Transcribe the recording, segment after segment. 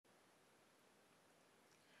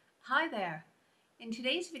Hi there! In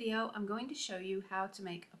today's video I'm going to show you how to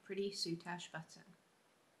make a pretty soutache button.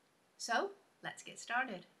 So let's get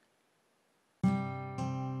started.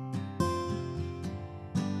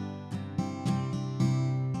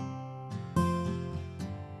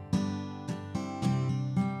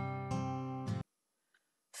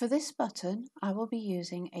 For this button I will be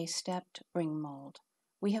using a stepped ring mould.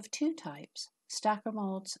 We have two types, stacker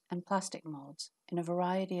moulds and plastic moulds, in a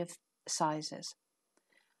variety of sizes.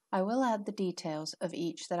 I will add the details of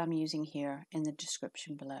each that I'm using here in the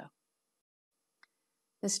description below.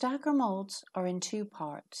 The stacker moulds are in two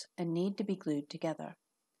parts and need to be glued together.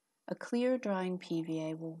 A clear drying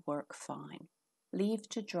PVA will work fine. Leave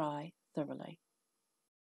to dry thoroughly.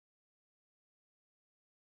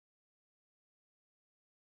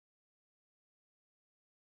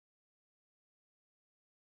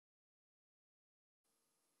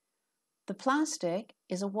 The plastic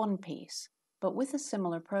is a one piece, but with a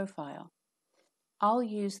similar profile. I'll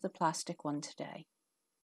use the plastic one today.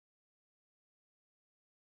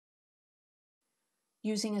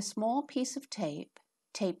 Using a small piece of tape,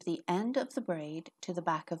 tape the end of the braid to the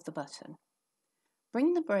back of the button.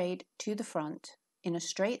 Bring the braid to the front in a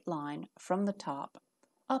straight line from the top,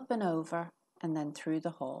 up and over, and then through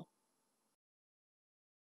the hole.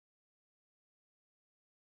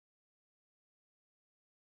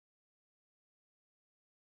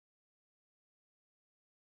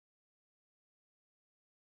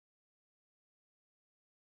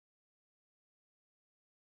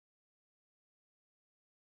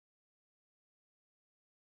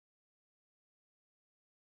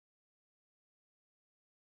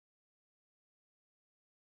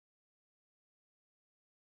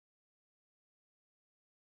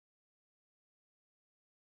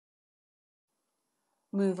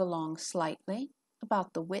 Move along slightly,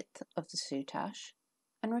 about the width of the soutache,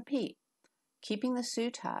 and repeat, keeping the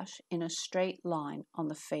soutache in a straight line on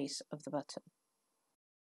the face of the button.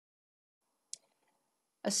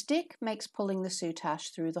 A stick makes pulling the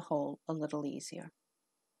soutache through the hole a little easier.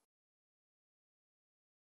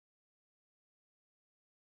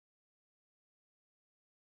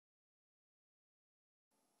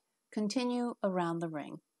 Continue around the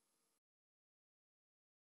ring.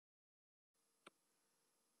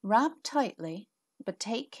 Wrap tightly, but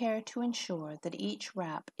take care to ensure that each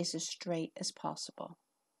wrap is as straight as possible.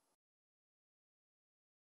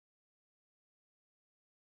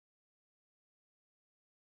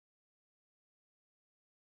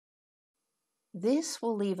 This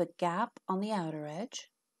will leave a gap on the outer edge,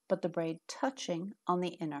 but the braid touching on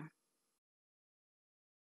the inner.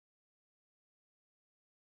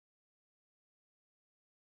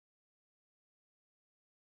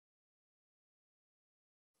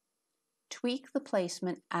 Tweak the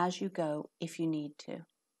placement as you go if you need to.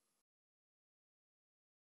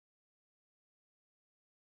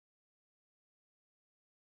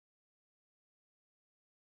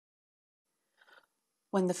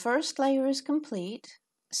 When the first layer is complete,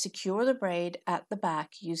 secure the braid at the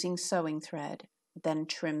back using sewing thread, then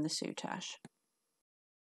trim the soutache.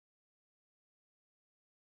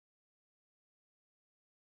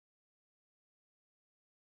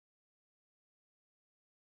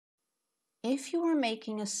 If you are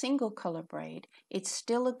making a single color braid, it's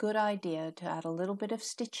still a good idea to add a little bit of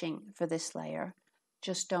stitching for this layer.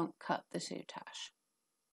 Just don't cut the soutache.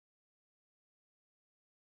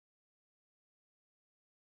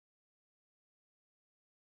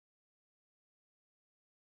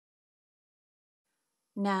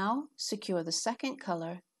 Now secure the second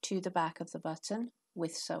color to the back of the button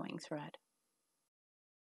with sewing thread.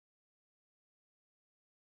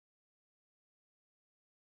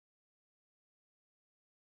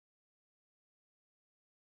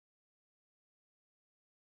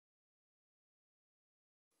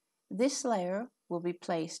 This layer will be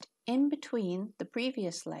placed in between the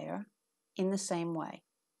previous layer in the same way.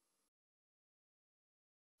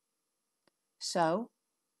 So,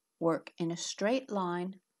 work in a straight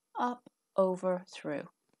line, up, over, through.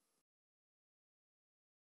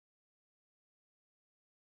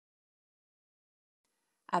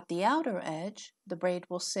 At the outer edge, the braid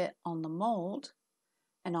will sit on the mold,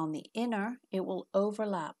 and on the inner, it will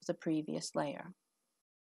overlap the previous layer.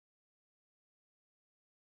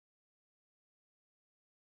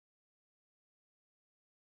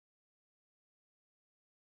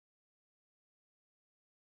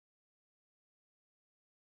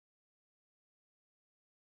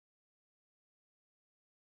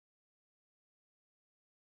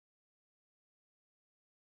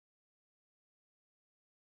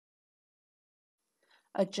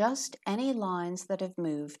 Adjust any lines that have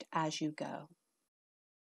moved as you go.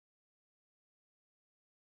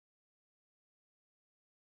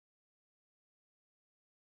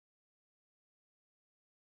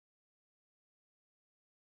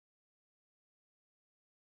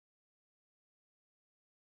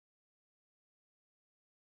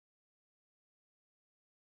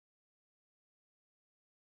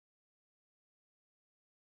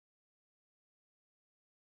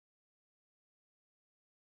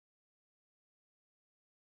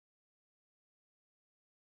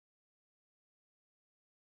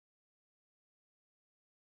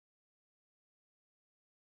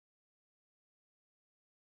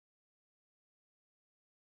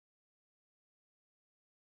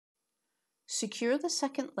 Secure the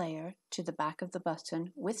second layer to the back of the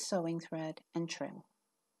button with sewing thread and trim.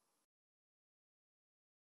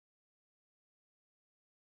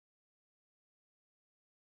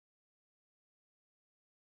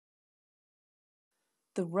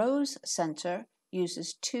 The rose center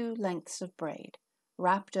uses 2 lengths of braid,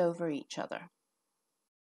 wrapped over each other.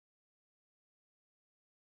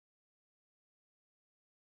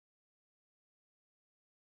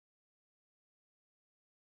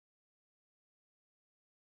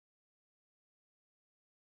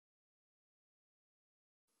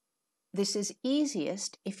 This is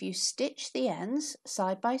easiest if you stitch the ends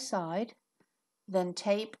side by side, then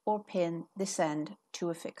tape or pin this end to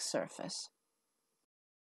a fixed surface.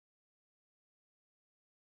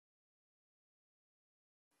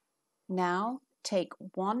 Now take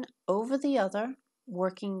one over the other,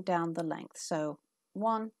 working down the length. So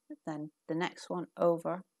one, then the next one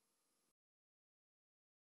over.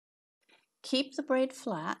 Keep the braid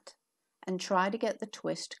flat and try to get the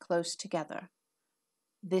twist close together.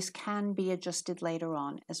 This can be adjusted later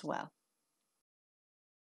on as well.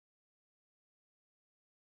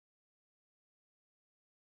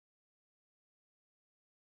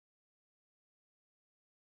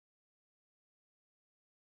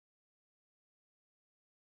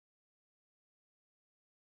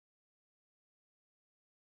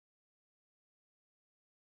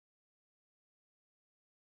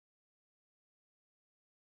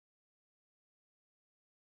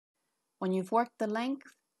 When you've worked the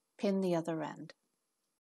length, pin the other end.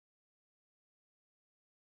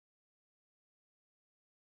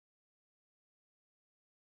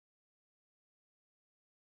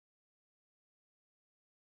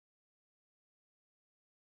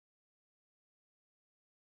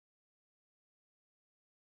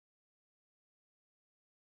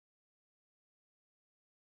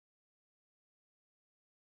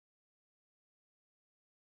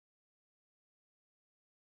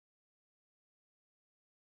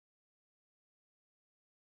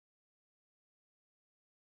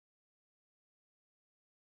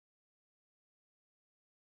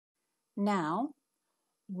 Now,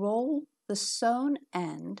 roll the sewn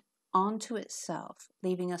end onto itself,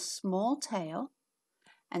 leaving a small tail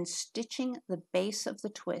and stitching the base of the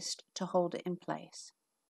twist to hold it in place.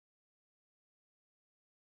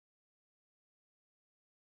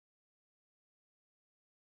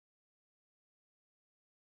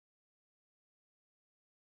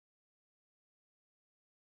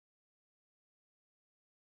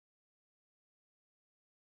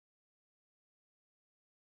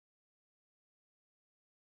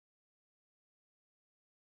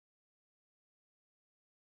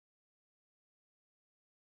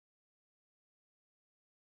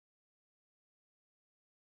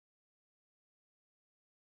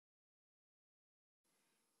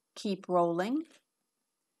 Keep rolling,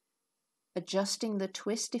 adjusting the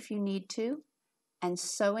twist if you need to, and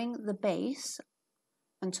sewing the base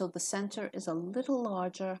until the center is a little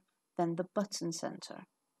larger than the button center.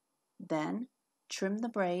 Then trim the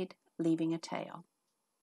braid, leaving a tail.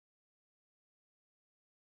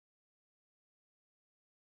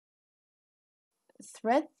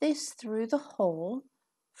 Thread this through the hole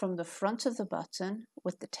from the front of the button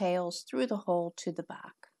with the tails through the hole to the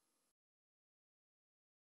back.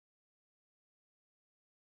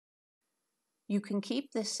 You can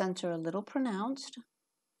keep this center a little pronounced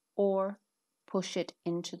or push it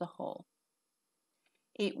into the hole.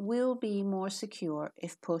 It will be more secure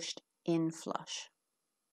if pushed in flush.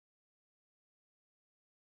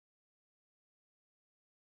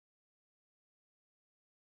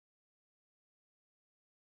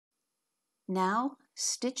 Now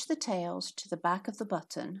stitch the tails to the back of the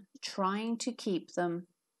button, trying to keep them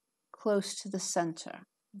close to the center.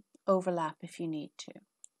 Overlap if you need to.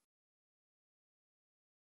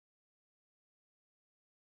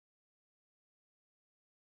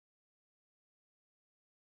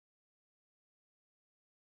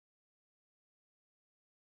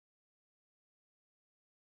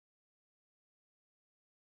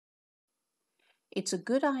 It's a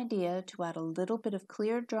good idea to add a little bit of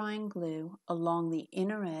clear drying glue along the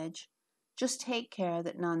inner edge. Just take care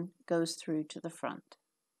that none goes through to the front.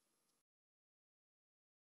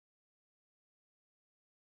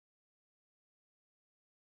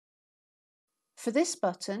 For this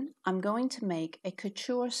button, I'm going to make a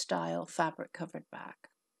couture style fabric covered back.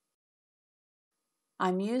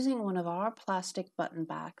 I'm using one of our plastic button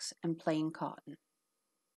backs and plain cotton.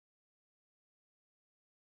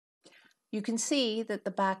 You can see that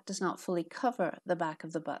the back does not fully cover the back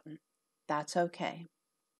of the button. That's okay.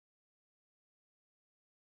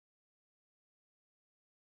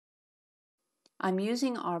 I'm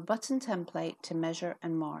using our button template to measure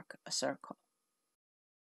and mark a circle.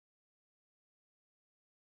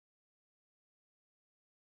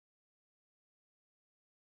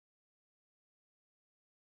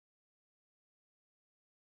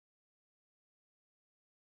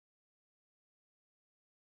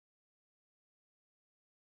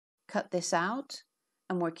 Cut this out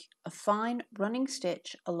and work a fine running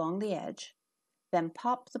stitch along the edge, then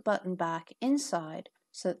pop the button back inside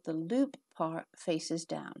so that the loop part faces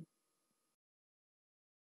down.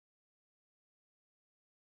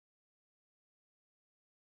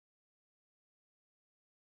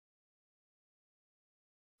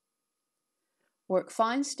 Work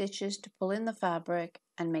fine stitches to pull in the fabric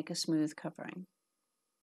and make a smooth covering.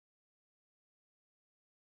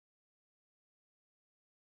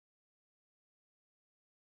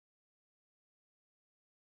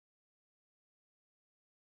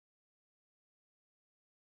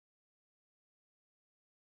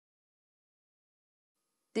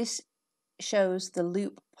 This shows the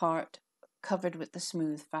loop part covered with the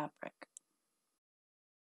smooth fabric.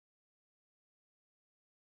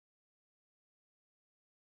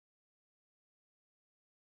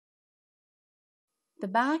 The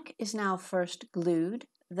back is now first glued,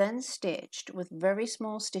 then stitched with very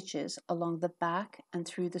small stitches along the back and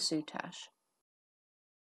through the soutache.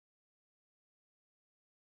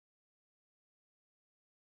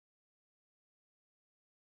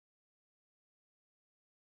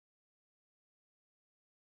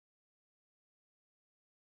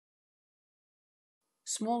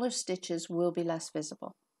 Smaller stitches will be less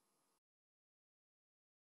visible.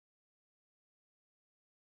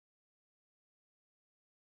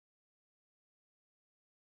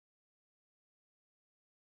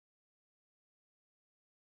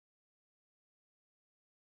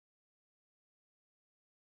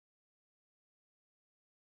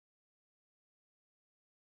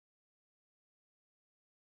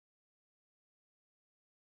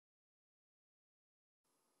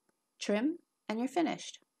 Trim and you're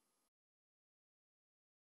finished.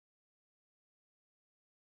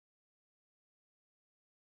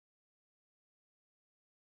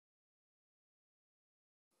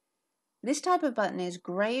 This type of button is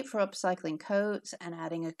great for upcycling coats and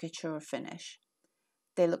adding a couture finish.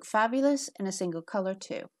 They look fabulous in a single color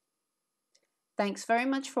too. Thanks very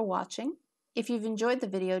much for watching. If you've enjoyed the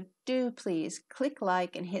video, do please click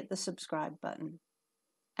like and hit the subscribe button.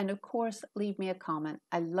 And of course, leave me a comment.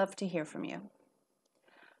 I'd love to hear from you.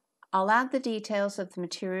 I'll add the details of the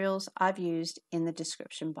materials I've used in the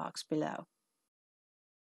description box below.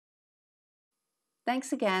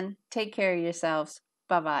 Thanks again. Take care of yourselves.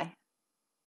 Bye-bye.